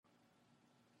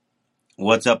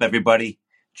What's up, everybody?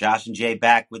 Josh and Jay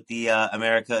back with the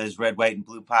America is Red, White, and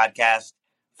Blue podcast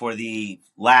for the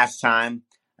last time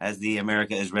as the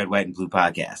America is Red, White, and Blue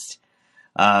podcast.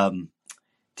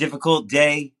 Difficult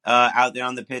day out there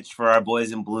on the pitch for our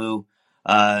boys in blue.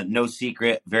 No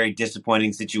secret, very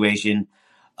disappointing situation.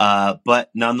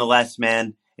 But nonetheless,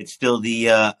 man, it's still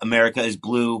the America is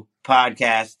Blue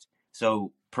podcast.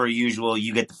 So, per usual,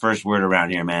 you get the first word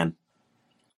around here, man.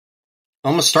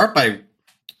 I'm going to start by,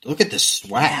 look at this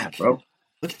swag. Yeah, bro.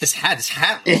 Look at this hat. This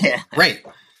hat. Yeah. Great.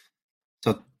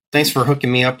 So thanks for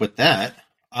hooking me up with that.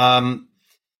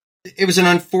 It was an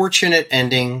unfortunate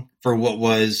ending for what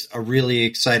was a really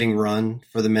exciting run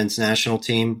for the men's national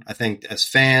team. I think as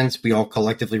fans, we all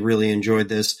collectively really enjoyed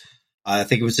this. I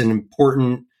think it was an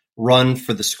important run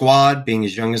for the squad, being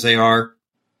as young as they are.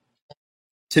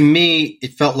 To me,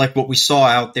 it felt like what we saw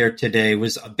out there today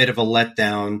was a bit of a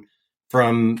letdown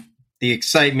from the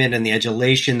excitement and the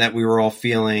adulation that we were all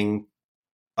feeling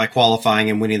by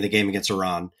qualifying and winning the game against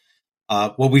Iran.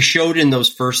 What we showed in those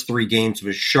first three games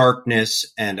was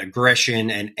sharpness and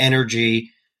aggression and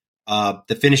energy.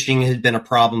 The finishing had been a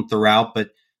problem throughout,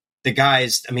 but the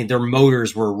guys, I mean, their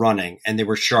motors were running and they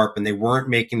were sharp and they weren't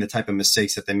making the type of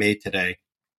mistakes that they made today.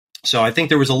 So I think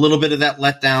there was a little bit of that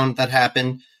letdown that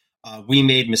happened. We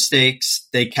made mistakes.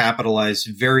 They capitalized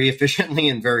very efficiently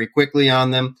and very quickly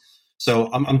on them.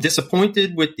 So I'm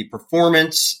disappointed with the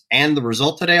performance and the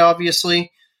result today,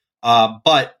 obviously.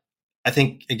 But I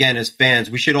think, again, as fans,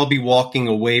 we should all be walking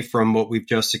away from what we've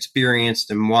just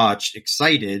experienced and watched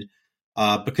excited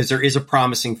because there is a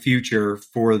promising future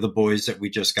for the boys that we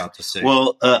just got to see.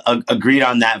 Well, agreed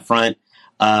on that front.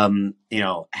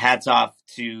 Hats off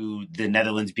to the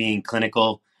Netherlands being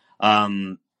clinical.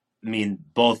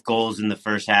 Both goals in the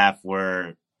first half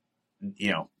were,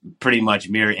 pretty much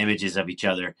mirror images of each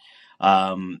other.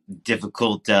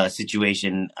 Difficult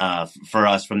situation for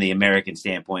us from the American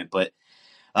standpoint, but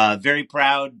very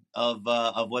proud of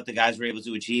what the guys were able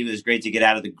to achieve. It was great to get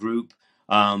out of the group,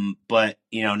 but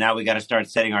now we got to start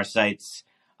setting our sights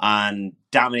on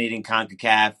dominating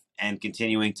CONCACAF and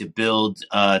continuing to build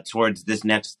towards this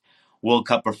next World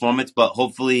Cup performance. But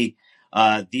hopefully,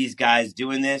 these guys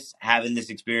doing this, having this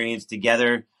experience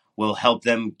together, will help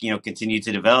them, continue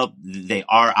to develop. They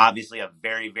are obviously a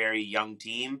very, very young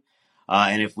team.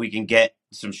 And if we can get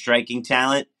some striking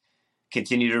talent,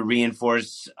 continue to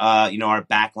reinforce, our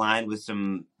back line with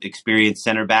some experienced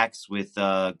center backs with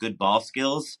good ball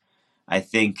skills, I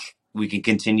think we can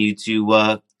continue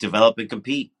to develop and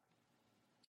compete.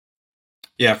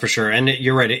 Yeah, for sure. And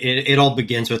you're right. It all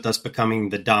begins with us becoming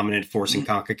the dominant force in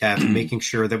CONCACAF and making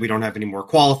sure that we don't have any more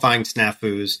qualifying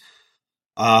snafus.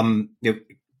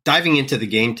 Diving into the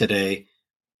game today,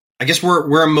 I guess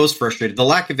where I'm most frustrated, the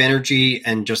lack of energy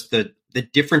and just the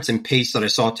difference in pace that I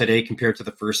saw today compared to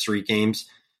the first three games.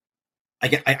 I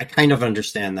kind of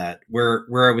understand that.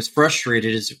 Where I was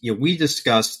frustrated is, we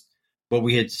discussed what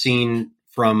we had seen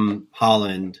from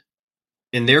Holland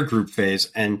in their group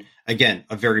phase. And again,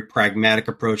 a very pragmatic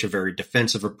approach, a very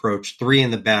defensive approach, 3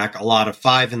 in the back, a lot of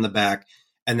 5 in the back,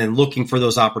 and then looking for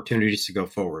those opportunities to go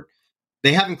forward.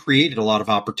 They haven't created a lot of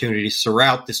opportunities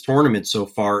throughout this tournament so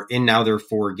far in now their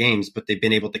 4 games, but they've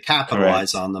been able to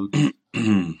capitalize on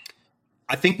them.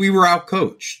 I think we were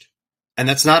outcoached. And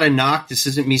that's not a knock. This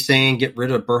isn't me saying get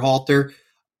rid of Berhalter.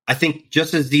 I think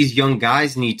just as these young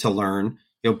guys need to learn,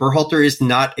 Berhalter is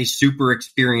not a super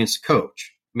experienced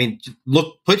coach. I mean,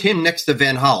 put him next to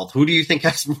Van Gaal. Who do you think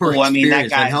has more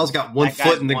experience? Van Gaal's got one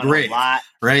foot in the grave,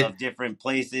 right? Of different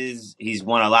places. He's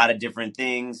won a lot of different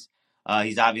things.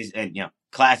 He's obviously,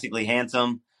 classically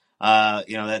handsome.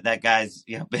 That guy's,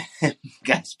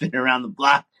 guy's been around the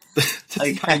block.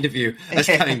 That's kind of you. That's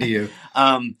kind of you.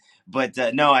 But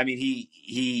no, I mean,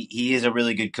 he is a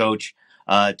really good coach.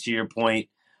 To your point,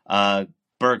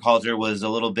 Berhalter was a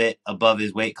little bit above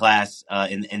his weight class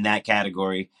in that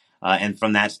category, and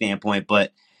from that standpoint.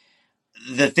 But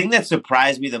the thing that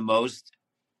surprised me the most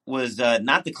was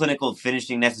not the clinical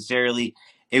finishing necessarily.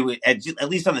 It was at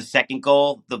least on the second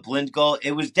goal, the Blind goal.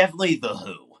 It was definitely the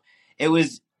who. It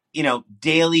was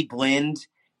Daily Blind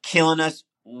killing us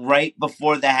right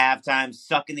before the halftime,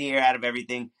 sucking the air out of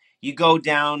everything. You go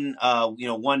down,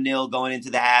 1-0 going into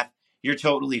the half. You're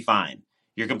totally fine.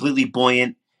 You're completely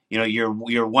buoyant. You're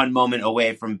one moment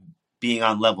away from being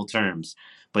on level terms.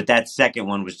 But that second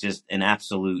one was just an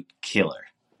absolute killer.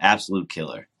 Absolute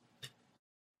killer.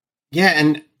 Yeah,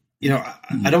 and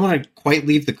I don't want to quite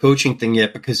leave the coaching thing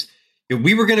yet because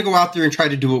we were going to go out there and try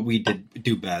to do what we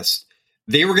do best.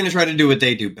 They were going to try to do what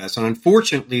they do best. And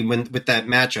unfortunately, with that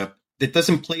matchup, it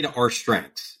doesn't play to our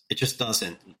strengths. It just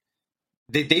doesn't.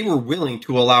 they were willing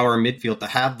to allow our midfield to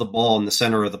have the ball in the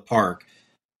center of the park.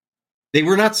 They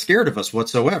were not scared of us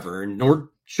whatsoever, nor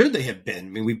should they have been. I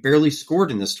mean, we barely scored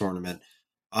in this tournament.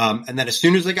 And then as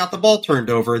soon as they got the ball turned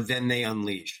over, then they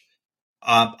unleashed.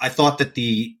 I thought that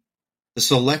the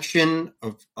selection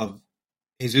of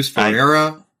Jesus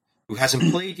Ferreira, who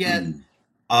hasn't played yet,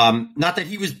 not that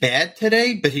he was bad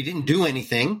today, but he didn't do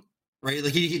anything, right?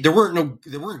 Like there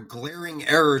weren't glaring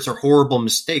errors or horrible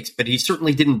mistakes, but he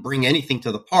certainly didn't bring anything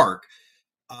to the park.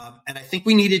 And I think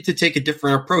we needed to take a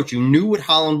different approach. You knew what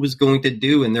Holland was going to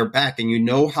do in their back, and you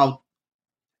know how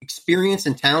experienced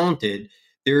and talented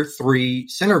their three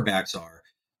center backs are.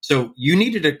 So you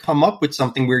needed to come up with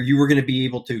something where you were going to be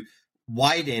able to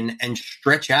widen and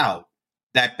stretch out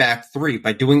that back three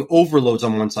by doing overloads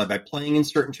on one side, by playing in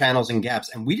certain channels and gaps.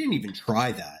 And we didn't even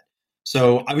try that.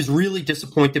 So I was really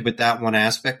disappointed with that one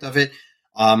aspect of it.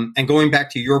 And going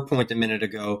back to your point a minute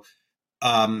ago,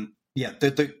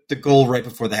 the goal right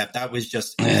before the half, that was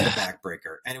just the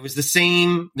backbreaker. And it was the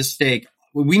same mistake.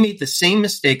 We made the same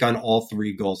mistake on all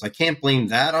three goals. I can't blame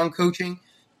that on coaching.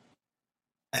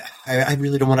 I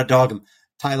really don't want to dog him.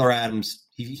 Tyler Adams,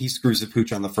 he screws the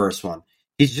pooch on the first one.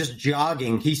 He's just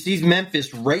jogging. He sees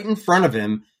Memphis right in front of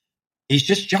him. He's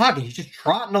just jogging. He's just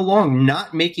trotting along,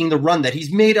 not making the run that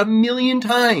he's made a million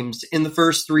times in the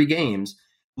first three games.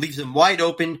 Leaves him wide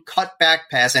open, cut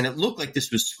back pass, and it looked like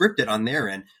this was scripted on their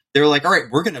end. They were like, all right,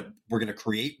 we're gonna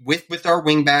create with our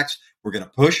wingbacks. We're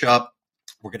gonna push up.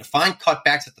 We're gonna find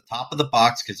cutbacks at the top of the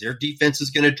box because their defense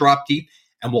is gonna drop deep,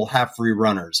 and we'll have free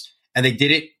runners. And they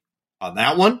did it on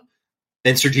that one.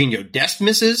 Then Serginho Dest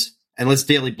misses and lets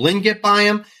Daley Blind get by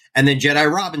him. And then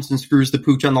Jedi Robinson screws the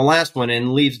pooch on the last one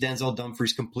and leaves Denzel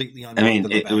Dumfries completely on. I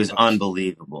mean, it was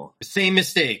unbelievable. Same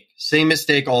mistake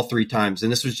all three times.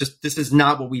 And this is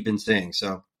not what we've been saying.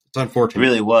 So it's unfortunate. It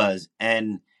really was.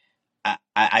 And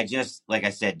I just, like I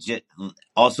said,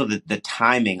 also the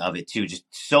timing of it too, just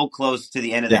so close to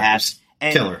the end of the half.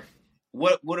 And killer.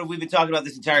 What have we been talking about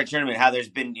this entire tournament? How there's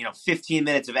been 15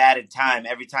 minutes of added time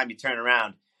every time you turn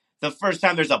around. The first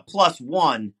time there's a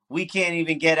 +1, we can't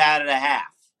even get out of the half.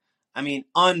 I mean,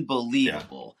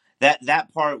 unbelievable. Yeah.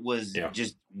 That part was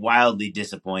just wildly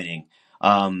disappointing.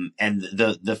 And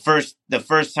the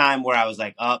first time where I was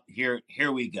like, oh,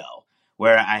 here we go,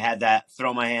 where I had that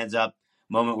throw my hands up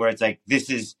moment where it's like, this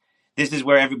is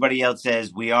where everybody else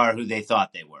says we are who they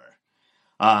thought they were.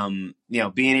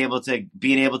 Being able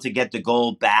to get the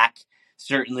goal back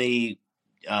certainly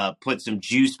put some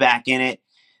juice back in it.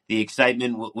 The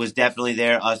excitement was definitely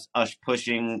there. Us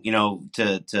pushing,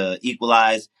 to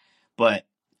equalize, but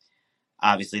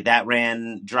obviously that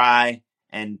ran dry.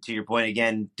 And to your point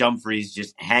again, Dumfries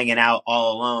just hanging out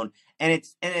all alone. And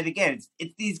it's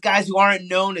these guys who aren't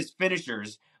known as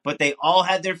finishers, but they all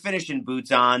had their finishing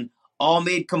boots on, all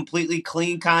made completely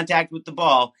clean contact with the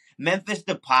ball. Memphis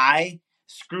Depay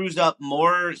screws up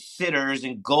more sitters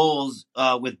and goals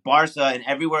with Barca and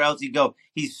everywhere else you go.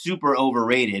 He's super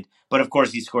overrated, but of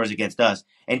course he scores against us.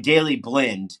 And Daley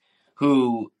Blind,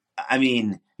 who, I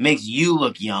mean, makes you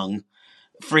look young,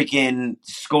 freaking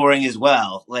scoring as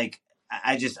well. Like,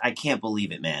 I can't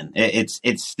believe it, man.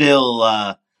 It's still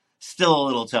a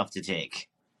little tough to take.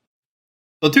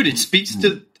 Well, dude, it speaks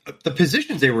to the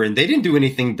positions they were in. They didn't do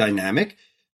anything dynamic.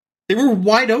 They were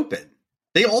wide open.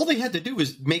 All they had to do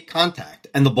was make contact,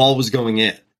 and the ball was going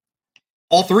in.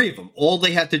 All three of them. All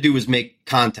they had to do was make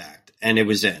contact, and it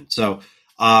was in. So,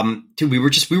 dude, we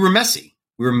were messy.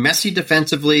 We were messy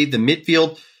defensively. The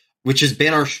midfield, which has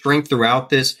been our strength throughout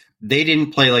this, they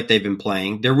didn't play like they've been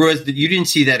playing. You didn't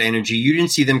see that energy. You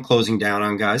didn't see them closing down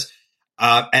on guys.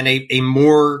 And a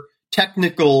more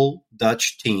technical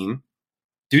Dutch team,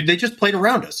 dude, they just played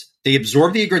around us. They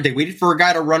absorbed the aggression. They waited for a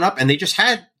guy to run up, and they just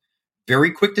had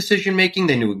very quick decision-making.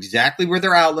 They knew exactly where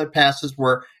their outlet passes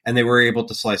were, and they were able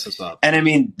to slice us up. And, I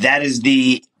mean, that is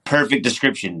the perfect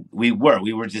description. We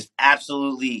were just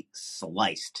absolutely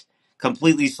sliced,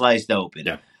 completely sliced open.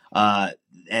 Yeah.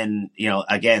 And,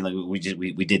 again, like we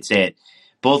did say it.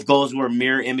 Both goals were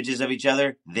mirror images of each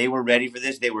other. They were ready for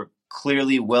this. They were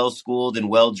clearly well-schooled and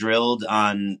well-drilled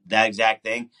on that exact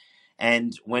thing.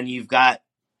 And when you've got,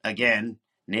 again,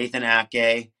 Nathan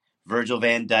Ake, Virgil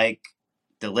van Dijk,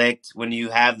 De Ligt, when you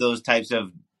have those types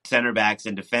of center backs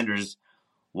and defenders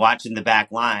watching the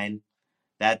back line,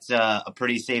 that's a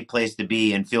pretty safe place to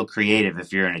be and feel creative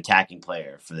if you're an attacking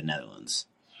player for the Netherlands.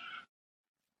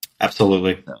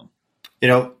 Absolutely. So.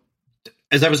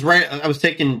 As I was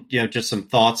taking, just some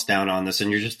thoughts down on this,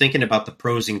 and you're just thinking about the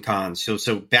pros and cons.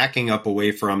 So backing up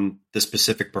away from the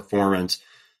specific performance,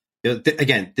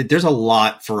 again, there's a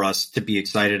lot for us to be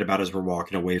excited about as we're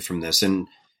walking away from this. And,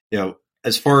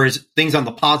 as far as things on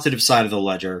the positive side of the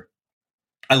ledger,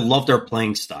 I loved our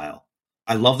playing style.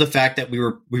 I love the fact that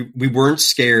we weren't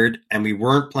scared and we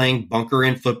weren't playing bunker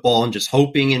in football and just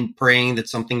hoping and praying that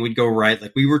something would go right.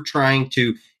 Like we were trying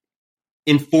to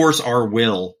enforce our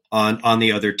will on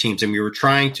the other teams, and we were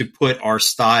trying to put our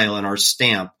style and our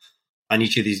stamp on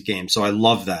each of these games. So I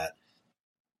love that.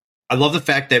 I love the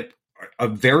fact that a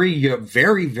very,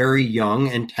 very, very young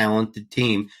and talented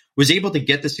team was able to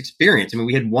get this experience. I mean,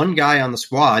 we had one guy on the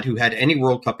squad who had any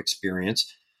World Cup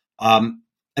experience. And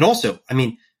also, I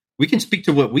mean, we can speak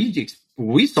to what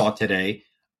we saw today.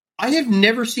 I have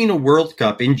never seen a World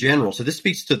Cup in general. So this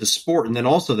speaks to the sport and then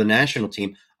also the national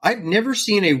team. I've never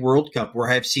seen a World Cup where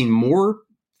I have seen more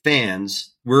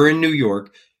fans, we're in New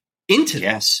York, into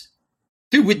this.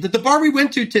 Dude, the bar we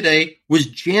went to today was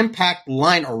jam-packed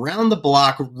line around the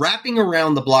block, wrapping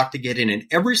around the block to get in, and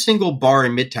every single bar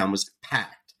in Midtown was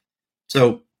packed.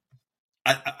 So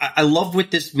I love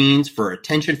what this means for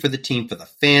attention for the team, for the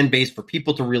fan base, for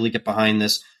people to really get behind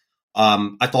this.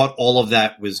 I thought all of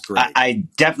that was great. I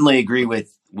definitely agree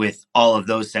with all of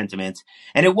those sentiments,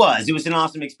 and it was an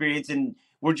awesome experience, and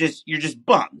you're just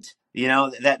bummed,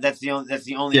 that's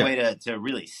the only way to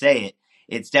really say it.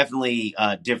 It's definitely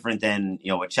different than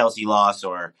a Chelsea loss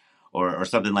or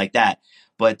something like that,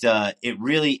 but it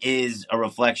really is a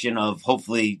reflection of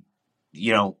hopefully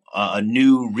a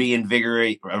new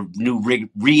reinvigoration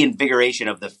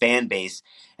of the fan base,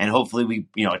 and hopefully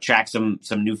we attract some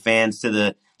new fans to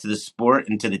the sport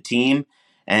and to the team,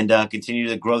 and continue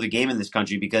to grow the game in this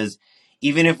country, because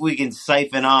even if we can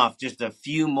siphon off just a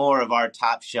few more of our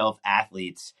top shelf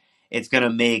athletes, it's going to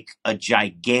make a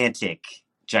gigantic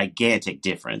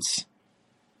difference.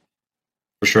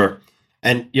 For sure.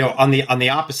 And on the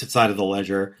opposite side of the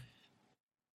ledger,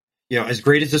 as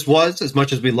great as this was, as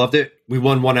much as we loved it, we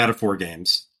won 1 out of 4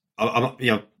 games.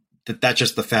 That's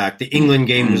just the fact. The England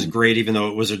game was great, even though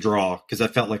it was a draw, because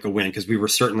that felt like a win, because we were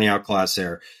certainly outclassed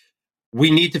there. We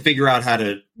need to figure out how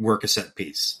to work a set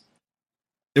piece.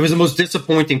 It was the most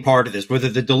disappointing part of this, whether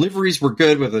the deliveries were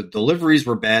good, whether the deliveries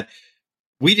were bad.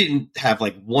 We didn't have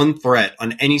like one threat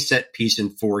on any set piece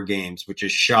in 4 games, which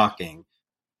is shocking.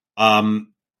 In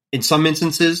some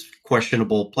instances,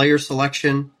 questionable player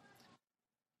selection.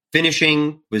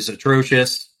 Finishing was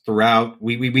atrocious throughout.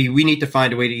 We need to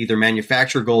find a way to either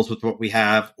manufacture goals with what we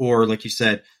have, or, like you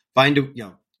said,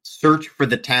 search for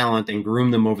the talent and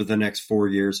groom them over the next 4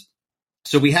 years,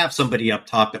 so we have somebody up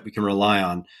top that we can rely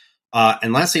on.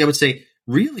 And lastly, I would say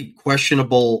really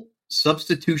questionable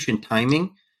substitution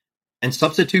timing and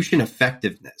substitution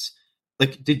effectiveness.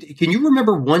 Like, can you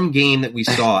remember one game that we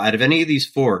saw out of any of these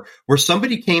 4 where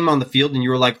somebody came on the field and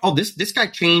you were like, oh, this guy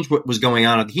changed what was going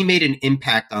on. He made an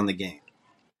impact on the game.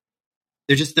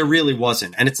 There really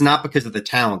wasn't. And it's not because of the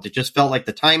talent. It just felt like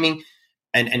the timing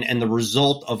and the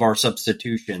result of our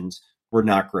substitutions were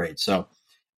not great. So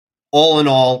all in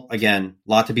all, again,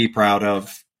 a lot to be proud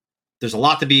of. There's a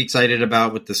lot to be excited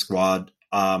about with the squad.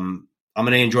 I'm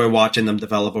going to enjoy watching them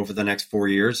develop over the next 4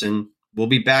 years, and we'll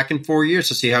be back in 4 years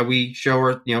to see how we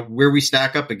show where we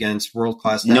stack up against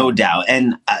world-class talent. No doubt.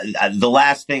 And the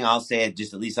last thing I'll say,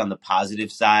 just at least on the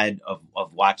positive side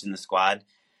of watching the squad,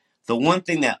 the one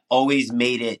thing that always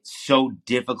made it so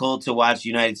difficult to watch the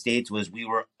United States was we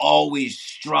were always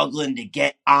struggling to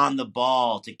get on the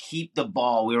ball, to keep the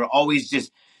ball. We were always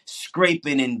just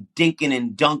scraping and dinking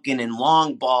and dunking and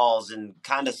long balls and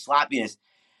kind of sloppiness.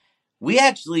 We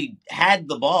actually had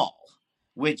the ball,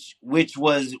 which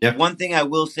was one thing I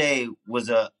will say was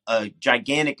a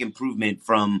gigantic improvement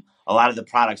from a lot of the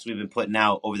products we've been putting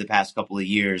out over the past couple of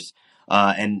years.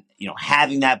 And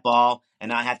having that ball and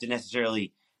not have to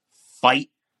necessarily fight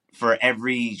for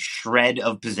every shred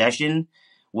of possession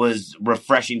was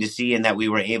refreshing to see, and that we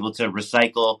were able to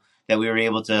recycle, that we were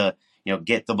able to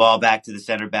get the ball back to the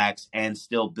center backs and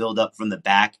still build up from the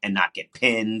back and not get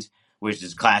pinned, which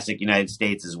is classic United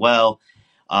States as well.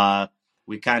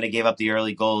 We kind of gave up the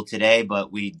early goal today,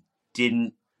 but we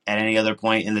didn't at any other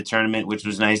point in the tournament, which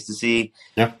was nice to see.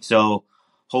 Yeah. So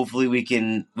hopefully we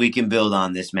can build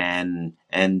on this, man,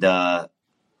 and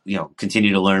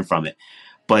continue to learn from it.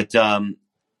 But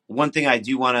one thing I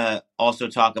do want to also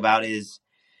talk about is,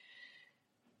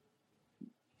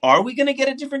 are we going to get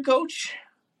a different coach?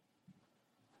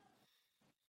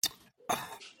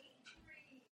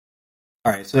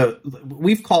 All right, so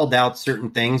we've called out certain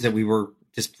things that we were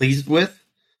displeased with.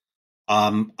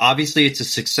 Obviously, it's a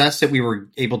success that we were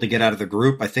able to get out of the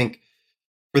group. I think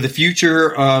for the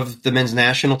future of the men's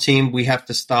national team, we have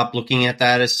to stop looking at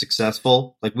that as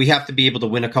successful. Like, we have to be able to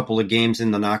win a couple of games in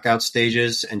the knockout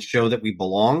stages and show that we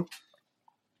belong.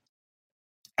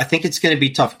 I think it's going to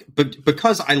be tough, but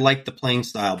because I like the playing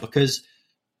style, because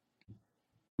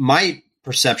my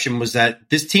perception was that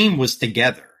this team was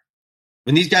together.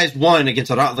 When these guys won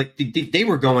against Oranje, like they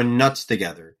were going nuts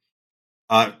together.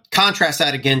 Contrast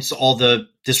that against all the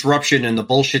disruption and the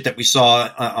bullshit that we saw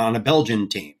on a Belgian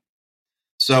team.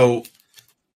 So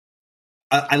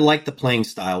I like the playing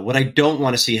style. What I don't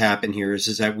want to see happen here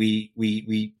is that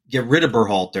we get rid of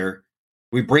Berhalter.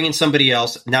 We bring in somebody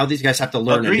else. Now these guys have to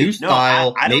learn a new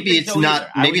style. I maybe it's not.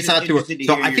 Maybe it's not too.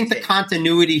 So I think the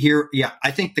continuity here. Yeah,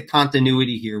 I think the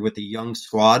continuity here with the young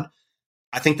squad.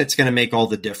 I think that's going to make all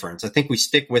the difference. I think we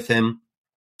stick with him.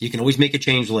 You can always make a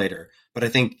change later, but I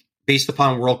think based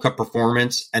upon World Cup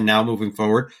performance and now moving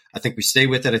forward, I think we stay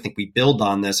with it. I think we build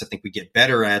on this. I think we get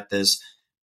better at this.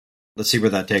 Let's see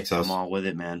where that takes us. I'm all with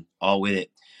it, man. All with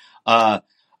it.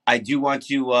 I do want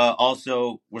to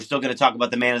also, we're still going to talk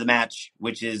about the man of the match,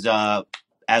 which is,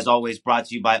 as always, brought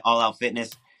to you by All Out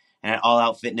Fitness. And at All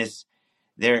Out Fitness,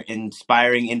 they're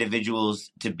inspiring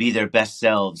individuals to be their best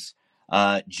selves.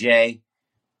 Jay,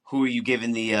 who are you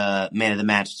giving the man of the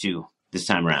match to this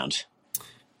time around?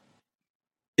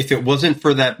 If it wasn't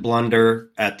for that blunder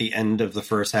at the end of the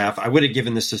first half, I would have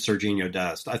given this to Serginho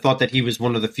Dest. I thought that he was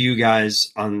one of the few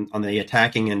guys on the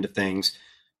attacking end of things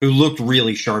who looked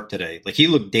really sharp today. Like, he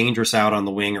looked dangerous out on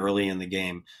the wing early in the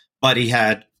game, but he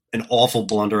had an awful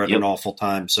blunder at an awful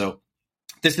time. So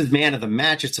this is man of the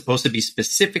match. It's supposed to be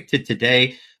specific to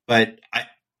today, but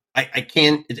I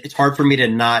can't. It's hard for me to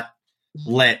not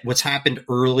let what's happened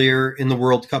earlier in the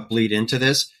World Cup bleed into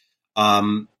this.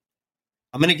 I'm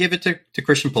going to give it to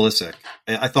Christian Pulisic.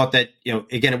 I thought that,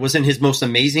 again, it wasn't his most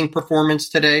amazing performance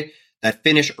today. That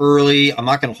finish early, I'm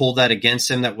not going to hold that against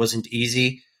him. That wasn't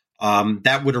easy.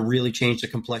 That would have really changed the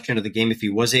complexion of the game if he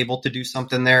was able to do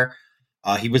something there.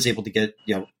 He was able to get,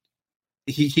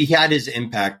 he had his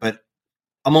impact, but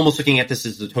I'm almost looking at this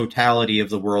as the totality of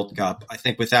the World Cup. I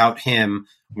think without him,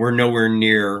 we're nowhere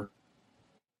near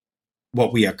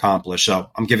what we accomplished.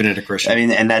 So I'm giving it to Christian. I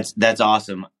mean, and that's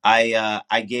awesome.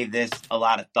 I gave this a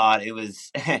lot of thought. It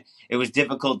was it was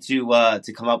difficult to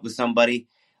come up with somebody,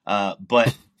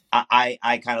 but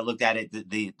I kind of looked at it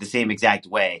the same exact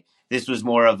way. This was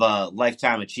more of a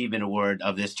lifetime achievement award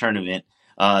of this tournament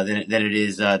than it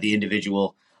is the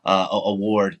individual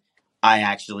award. I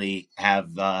actually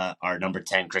have our number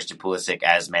 10 Christian Pulisic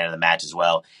as man of the match as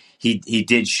well. He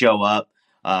did show up.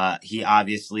 He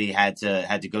obviously had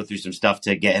to go through some stuff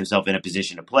to get himself in a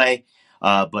position to play,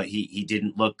 but he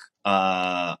didn't look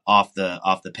off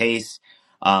the pace.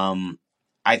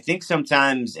 I think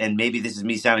sometimes, and maybe this is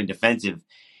me sounding defensive,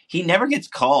 he never gets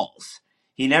calls.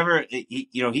 He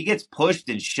gets pushed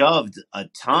and shoved a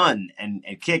ton and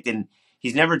kicked, and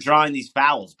he's never drawing these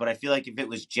fouls. But I feel like if it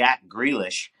was Jack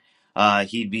Grealish,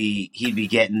 he'd be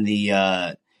getting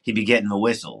the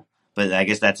whistle. But I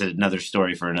guess that's another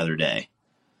story for another day.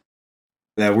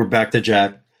 Yeah, we're back to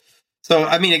Jack. So,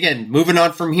 I mean, again, moving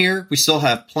on from here, we still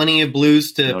have plenty of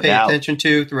blues to pay attention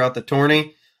to throughout the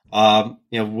tourney.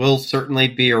 We'll certainly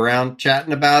be around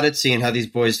chatting about it, seeing how these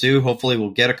boys do. Hopefully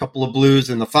we'll get a couple of blues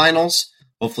in the finals.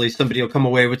 Hopefully somebody will come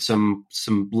away with some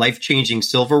life-changing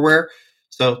silverware.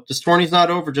 So this tourney's not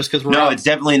over just because we're out. It's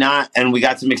definitely not. And we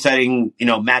got some exciting,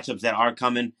 matchups that are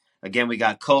coming. Again, we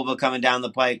got Kova coming down the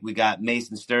pike. We got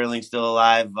Mason Sterling still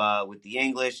alive with the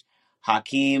English.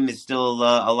 Hakeem is still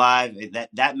alive.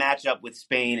 That matchup with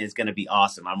Spain is going to be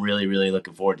awesome. I'm really, really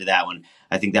looking forward to that one.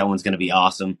 I think that one's going to be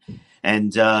awesome.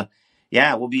 And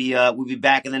we'll be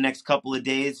back in the next couple of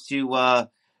days to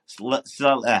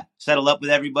settle up with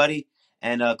everybody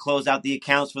and close out the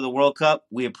accounts for the World Cup.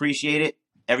 We appreciate it,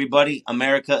 everybody.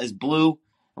 America is blue,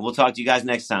 and we'll talk to you guys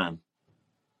next time.